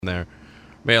there.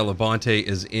 Mayor Labonte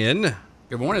is in.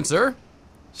 Good morning, sir.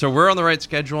 So we're on the right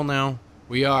schedule now?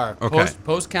 We are. Okay.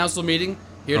 Post council meeting,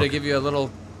 here to give you a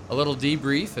little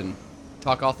debrief and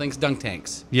talk all things dunk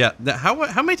tanks. Yeah.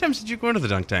 How many times did you go into the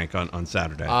dunk tank on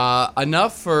Saturday?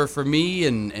 Enough for me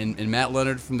and Matt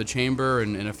Leonard from the chamber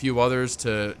and a few others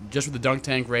to, just with the dunk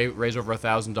tank, raise over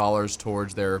 $1,000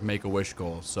 towards their Make-A-Wish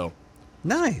goal. So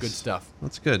nice. Good stuff.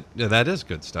 That's good. Yeah, that is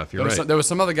good stuff. You're right. There was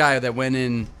some other guy that went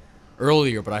in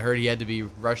earlier, but I heard he had to be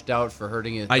rushed out for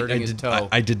hurting his toe.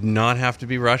 I did not have to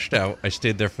be rushed out. I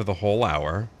stayed there for the whole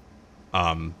hour.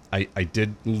 I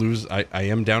did lose. I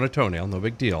am down a toenail. No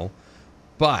big deal.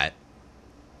 But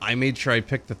I made sure I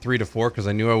picked the 3 to 4 because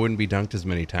I knew I wouldn't be dunked as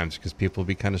many times because people would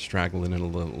be kind of straggling in a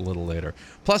little later.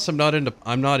 Plus, I'm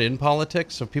not in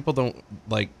politics, so people don't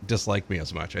dislike me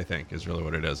as much. I think is really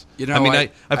what it is. You know,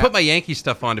 I put my Yankee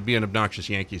stuff on to be an obnoxious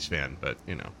Yankees fan, but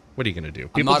you know. What are you going to do?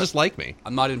 People just like me.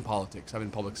 I'm not in politics. I'm in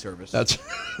public service. That's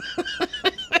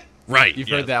right. You've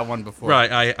heard that one before.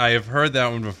 Right. I have heard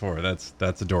that one before. That's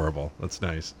adorable. That's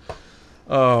nice.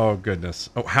 Oh, goodness.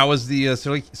 Oh, how was the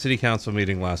city council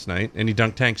meeting last night? Any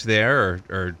dunk tanks there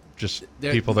or just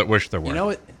people that wish there were? You know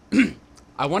what?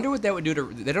 I wonder what that would do to...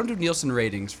 They don't do Nielsen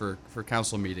ratings for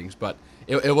council meetings, but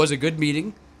it was a good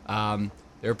meeting. There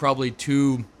were probably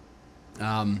two...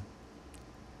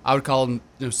 I would call them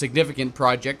significant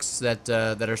projects that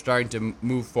are starting to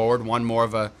move forward. One more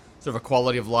of a sort of a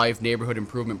quality of life neighborhood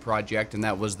improvement project, and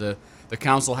that was the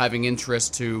council having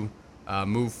interest to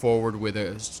move forward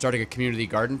with starting a community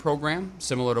garden program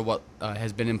similar to what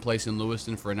has been in place in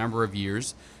Lewiston for a number of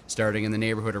years, starting in the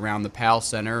neighborhood around the PAL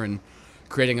Center and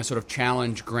creating a sort of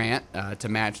challenge grant to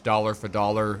match dollar for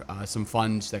dollar some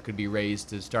funds that could be raised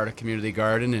to start a community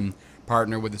garden and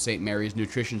partner with the St. Mary's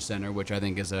Nutrition Center, which I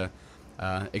think is a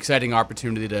exciting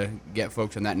opportunity to get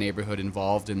folks in that neighborhood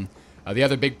involved. And the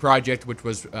other big project, which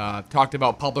was talked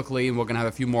about publicly, and we're going to have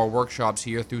a few more workshops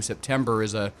here through September,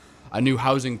 is a new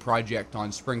housing project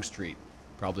on Spring Street,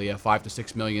 probably a $5 to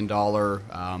 $6 million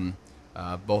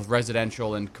both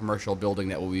residential and commercial building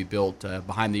that will be built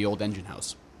behind the old engine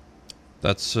house.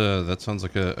 That sounds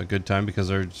like a good time because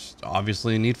there's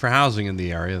obviously a need for housing in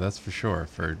the area, that's for sure,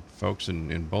 for folks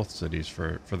in both cities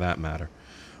for that matter.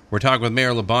 We're talking with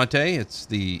Mayor Labonte.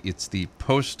 It's the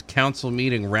post-council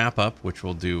meeting wrap-up, which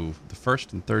we'll do the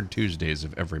first and third Tuesdays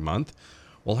of every month.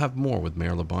 We'll have more with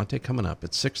Mayor Labonte coming up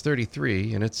at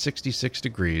 6:33, and it's 66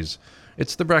 degrees.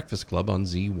 It's The Breakfast Club on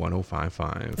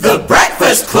Z1055. The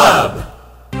Breakfast Club!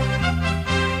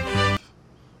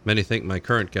 Many think my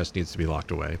current guest needs to be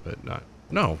locked away, but not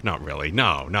really.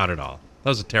 No, not at all. That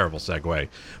was a terrible segue.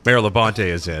 Mayor Labonte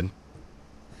is in.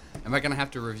 Am I going to have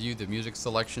to review the music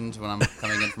selections when I'm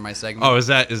coming in for my segment? Oh, is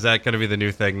that going to be the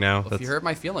new thing now? Well, if you hurt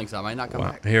my feelings, I might not come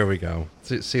back. Here we go.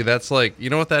 See, that's like, you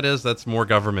know what that is? That's more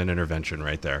government intervention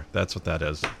right there. That's what that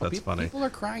is. That's funny. People are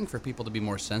crying for people to be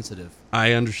more sensitive.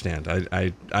 I understand.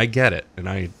 I get it, and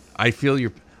I feel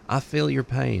your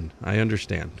pain. I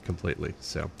understand completely.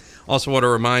 So, also want to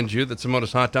remind you that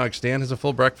Simona's Hot Dog Stand has a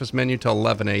full breakfast menu till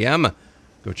 11 a.m.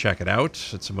 Go check it out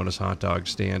at Simona's Hot Dog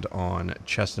Stand on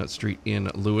Chestnut Street in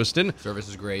Lewiston. Service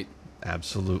is great.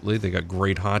 Absolutely. They got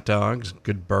great hot dogs,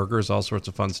 good burgers, all sorts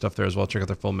of fun stuff there as well. Check out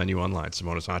their full menu online,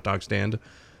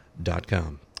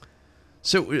 Simona'sHotDogStand.com.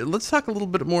 So let's talk a little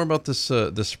bit more about this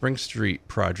the Spring Street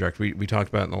project. We talked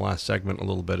about it in the last segment a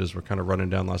little bit as we're kind of running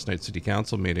down last night's city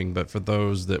council meeting. But for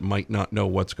those that might not know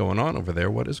what's going on over there,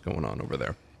 what is going on over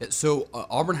there? So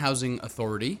Auburn Housing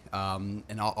Authority,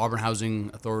 Auburn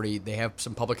Housing Authority, they have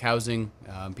some public housing.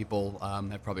 People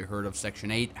have probably heard of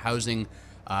Section 8 housing.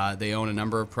 They own a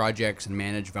number of projects and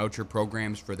manage voucher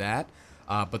programs for that.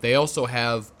 But they also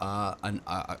have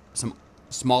some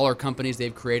smaller companies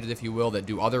they've created, if you will, that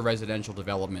do other residential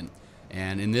development.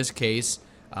 And in this case,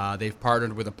 they've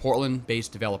partnered with a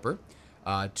Portland-based developer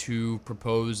to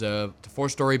propose a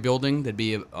 4-story building that'd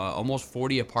be almost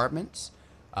 40 apartments.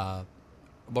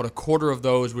 About a quarter of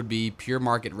those would be pure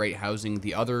market rate housing.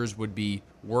 The others would be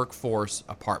workforce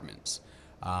apartments.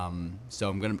 So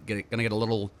I'm gonna get a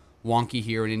little wonky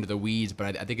here and into the weeds,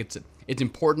 but I think it's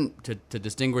important to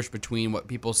distinguish between what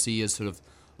people see as sort of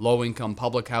low-income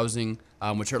public housing,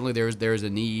 which certainly there's a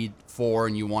need for,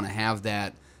 and you want to have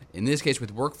that. In this case,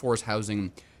 with workforce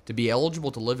housing, to be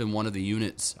eligible to live in one of the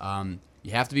units,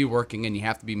 you have to be working and you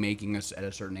have to be making at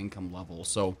a certain income level.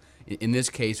 So in this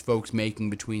case, folks making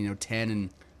between $10 and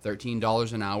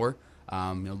 $13 an hour.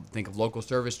 Think of local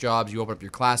service jobs. You open up your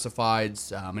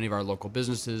classifieds. Many of our local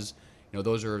businesses,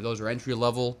 those are entry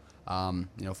level.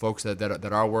 Folks that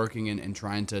are working and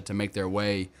trying to make their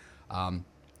way.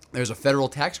 There's a federal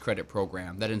tax credit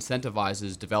program that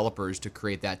incentivizes developers to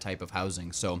create that type of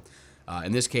housing. So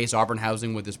In this case, Auburn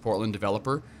Housing, with this Portland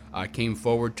developer, came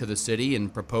forward to the city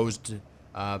and proposed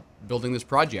building this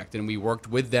project, and we worked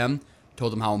with them.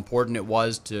 Told them how important it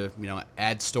was to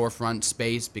add storefront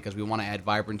space because we want to add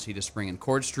vibrancy to Spring and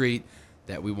Court Street.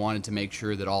 That we wanted to make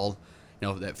sure that all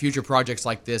that future projects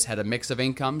like this had a mix of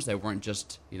incomes. They weren't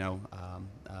just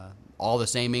all the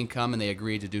same income, and they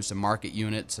agreed to do some market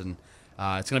units. And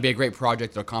it's going to be a great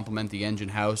project that'll complement the engine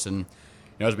house. And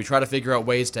as we try to figure out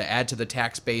ways to add to the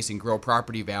tax base and grow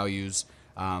property values,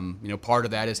 part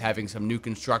of that is having some new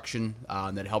construction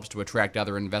that helps to attract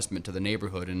other investment to the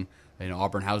neighborhood. And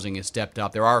Auburn Housing has stepped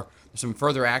up. There are some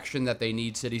further action that they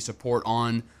need city support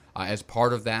on as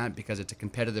part of that because it's a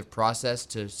competitive process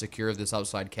to secure this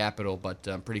outside capital. But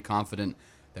I'm pretty confident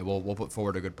that we'll put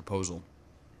forward a good proposal.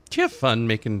 Do you have fun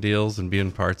making deals and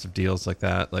being parts of deals like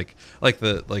that? Like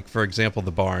for example,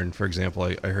 the barn. For example,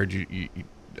 I heard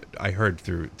I heard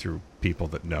through people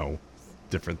that know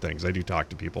different things. I do talk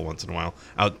to people once in a while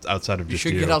outside of just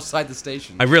you. You should get outside the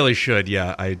station. I really should.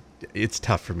 Yeah, it's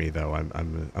tough for me though.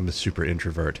 I'm a super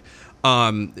introvert.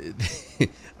 I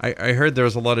heard there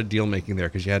was a lot of deal making there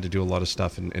because you had to do a lot of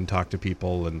stuff and talk to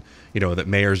people, and that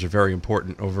mayors are very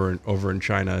important over in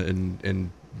China,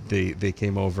 and they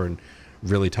came over and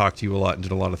really talked to you a lot and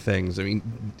did a lot of things. I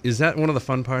mean, is that one of the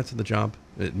fun parts of the job,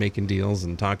 making deals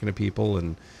and talking to people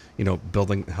and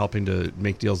helping to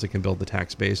make deals that can build the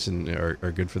tax base and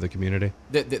are good for the community?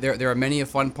 There are many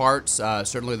fun parts.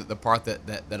 Certainly, the part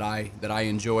that I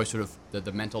enjoy, sort of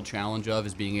the mental challenge of,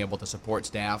 is being able to support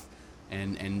staff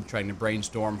and trying to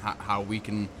brainstorm how we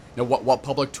can, what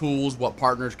public tools, what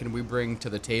partners can we bring to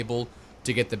the table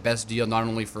to get the best deal, not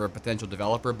only for a potential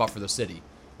developer but for the city.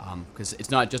 Because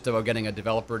it's not just about getting a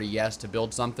developer to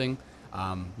build something.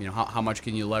 How much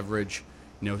can you leverage,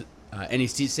 any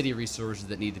city resources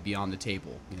that need to be on the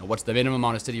table? What's the minimum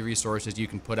amount of city resources you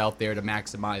can put out there to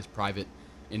maximize private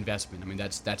investment? I mean,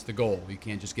 that's the goal. You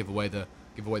can't just give away the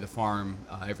farm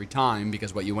every time,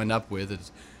 because what you end up with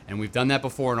is, and we've done that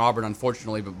before in Auburn,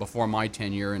 unfortunately, but before my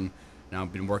tenure, and now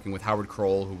I've been working with Howard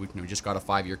Kroll, who we just got a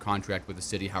 5-year contract with the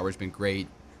city. Howard's been great.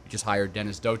 We just hired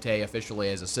Dennis Dote officially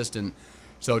as assistant.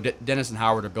 So Dennis and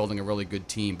Howard are building a really good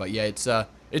team. But yeah,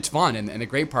 it's fun, and the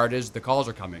great part is the calls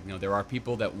are coming. There are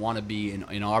people that want to be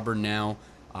in Auburn now.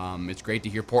 It's great to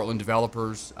hear Portland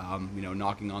developers,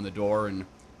 knocking on the door and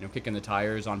kicking the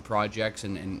tires on projects,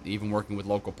 and even working with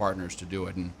local partners to do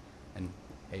it. And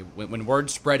hey, when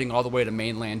word's spreading all the way to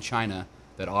mainland China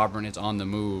that Auburn is on the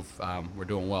move, we're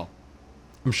doing well.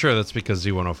 I'm sure that's because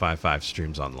Z1055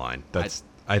 streams online.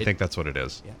 I think that's what it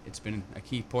is. Yeah, it's been a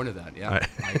key point of that. Yeah,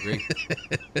 I agree.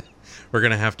 We're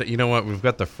going to have to, we've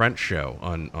got the French show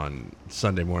on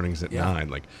Sunday mornings at 9.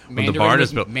 Like, when Mandarin the barn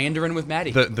is built. Mandarin with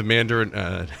Maddie. The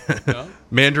Mandarin,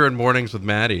 Mandarin mornings with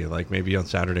Maddie, like maybe on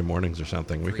Saturday mornings or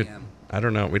something. We could, I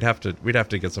don't know. We'd have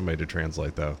to get somebody to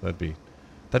translate though. That'd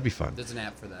be fun. There's an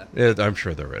app for that. Yeah, I'm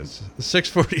sure there is.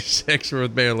 6:46. We're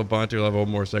with Mayor Labonte. We'll have one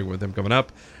more segment with him coming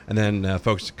up. And then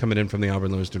folks coming in from the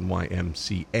Auburn Lewiston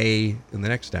YMCA in the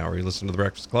next hour. You listen to The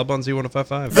Breakfast Club on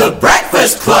Z1055. The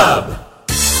Breakfast Club.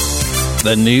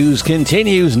 The news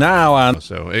continues now on...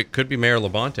 So it could be Mayor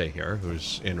Labonte here,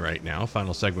 who's in right now.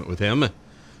 Final segment with him.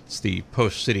 It's the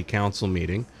post-city council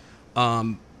meeting.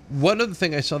 One other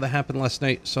thing I saw that happened last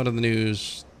night, saw it in the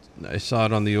news. I saw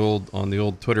it on the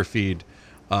old Twitter feed.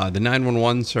 The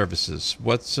 911 services.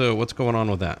 What's going on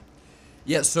with that?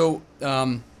 Yeah, so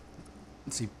let's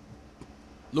see.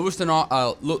 Lewiston,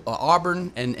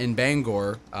 Auburn, and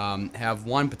Bangor have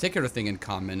one particular thing in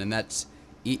common, and that's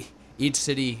each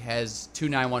city has 2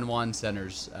 911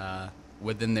 centers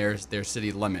within their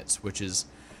city limits, which is,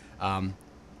 I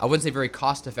wouldn't say very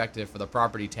cost effective for the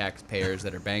property taxpayers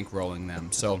that are bankrolling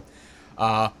them. So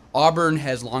Auburn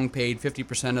has long paid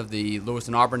 50% of the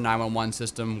Lewiston-Auburn 911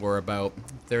 system. We're about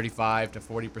 35 to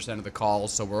 40% of the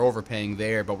calls, so we're overpaying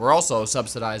there. But we're also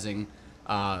subsidizing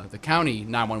the county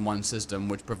 911 system,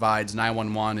 which provides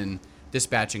 911 and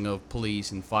dispatching of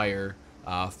police and fire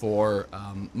for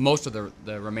most of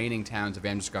the remaining towns of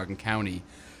Androscoggin County.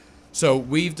 So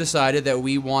we've decided that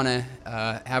we want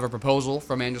to have a proposal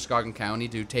from Androscoggin County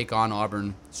to take on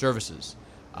Auburn services.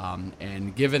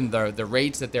 And given the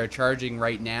rates that they're charging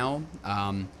right now,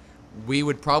 we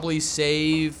would probably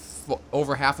save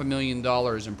over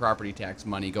 $500,000 in property tax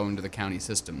money going to the county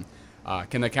system.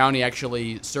 Can the county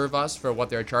actually serve us for what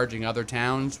they're charging other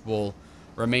towns will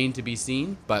remain to be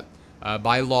seen, but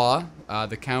by law,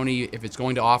 the county, if it's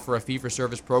going to offer a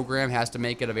fee-for-service program, has to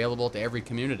make it available to every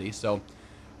community. So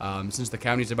since the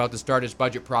county's about to start its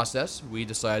budget process, we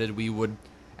decided we would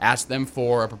ask them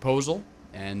for a proposal,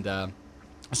 and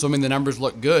assuming the numbers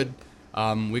look good,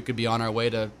 we could be on our way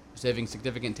to saving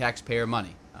significant taxpayer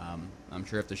money. I'm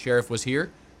sure if the sheriff was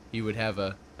here, he would have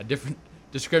a different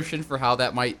description for how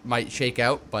that might shake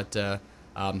out. But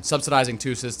subsidizing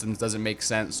two systems doesn't make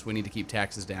sense. We need to keep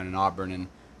taxes down in Auburn,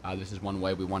 and this is one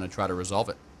way we want to try to resolve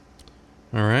it.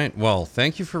 All right. Well,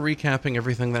 thank you for recapping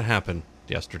everything that happened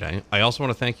yesterday. I also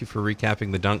want to thank you for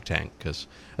recapping the dunk tank, because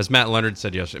as Matt Leonard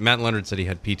said yesterday, Matt Leonard said he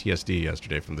had PTSD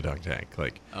yesterday from the dunk tank.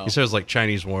 Like he said it was like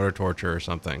Chinese water torture or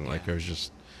something. Like it was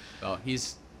just. Well,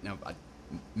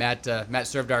 Matt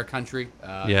served our country.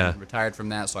 Retired from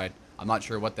that, so I'm not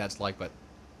sure what that's like, but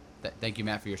thank you,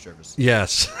 Matt, for your service.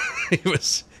 Yes, he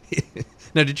was.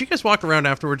 Now, did you guys walk around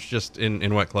afterwards just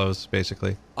in wet clothes,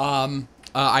 basically?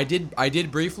 I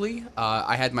did briefly.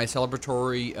 I had my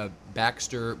celebratory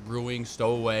Baxter Brewing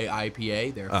Stowaway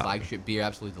IPA. Their flagship beer,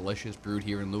 absolutely delicious, brewed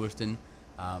here in Lewiston.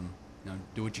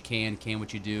 Do what you can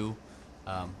what you do.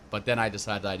 But then I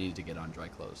decided I needed to get on dry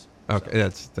clothes. Okay,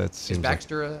 so. that seems. Is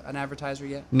Baxter an advertiser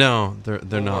yet? No, they're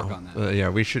we'll not. Work on that. Yeah,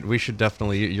 we should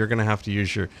definitely. You're gonna have to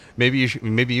use your. Maybe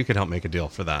you could help make a deal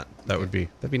for that. That'd be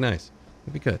nice.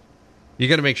 That'd be good. You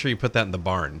got to make sure you put that in the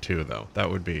barn too, though. That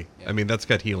would be. Yeah. I mean, that's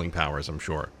got healing powers, I'm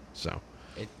sure. So.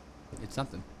 It's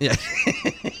something. Yeah.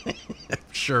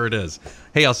 Sure it is.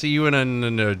 Hey, I'll see you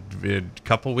in a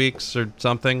couple weeks or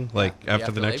something,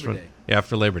 after the next Labor one. Day. Yeah,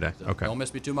 after Labor Day. So okay. Don't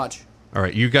miss me too much. All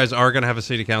right, you guys are going to have a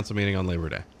city council meeting on Labor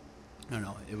Day.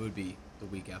 No, it would be the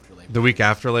week after Labor Day. The week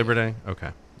after Labor Day? Okay.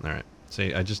 All right.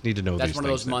 See, I just need to know That's these one of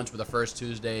those things. months where the first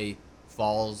Tuesday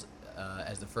falls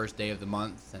as the first day of the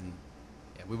month, and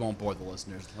we won't bore the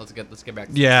listeners. Let's get back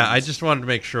to I just wanted to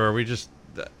make sure.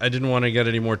 I didn't want to get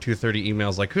any more 2:30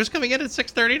 emails like, who's coming in at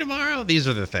 6:30 tomorrow? These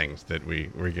are the things that we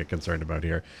get concerned about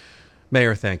here.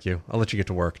 Mayor, thank you. I'll let you get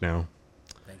to work now.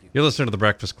 Thank you. You're listening to The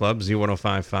Breakfast Club,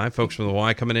 Z1055. Folks from the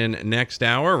Y coming in next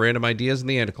hour. Random ideas in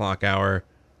the 8 o'clock hour.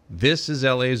 This is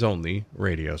LA's only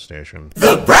radio station.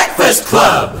 The Breakfast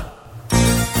Club.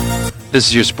 This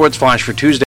is your sports flash for Tuesday.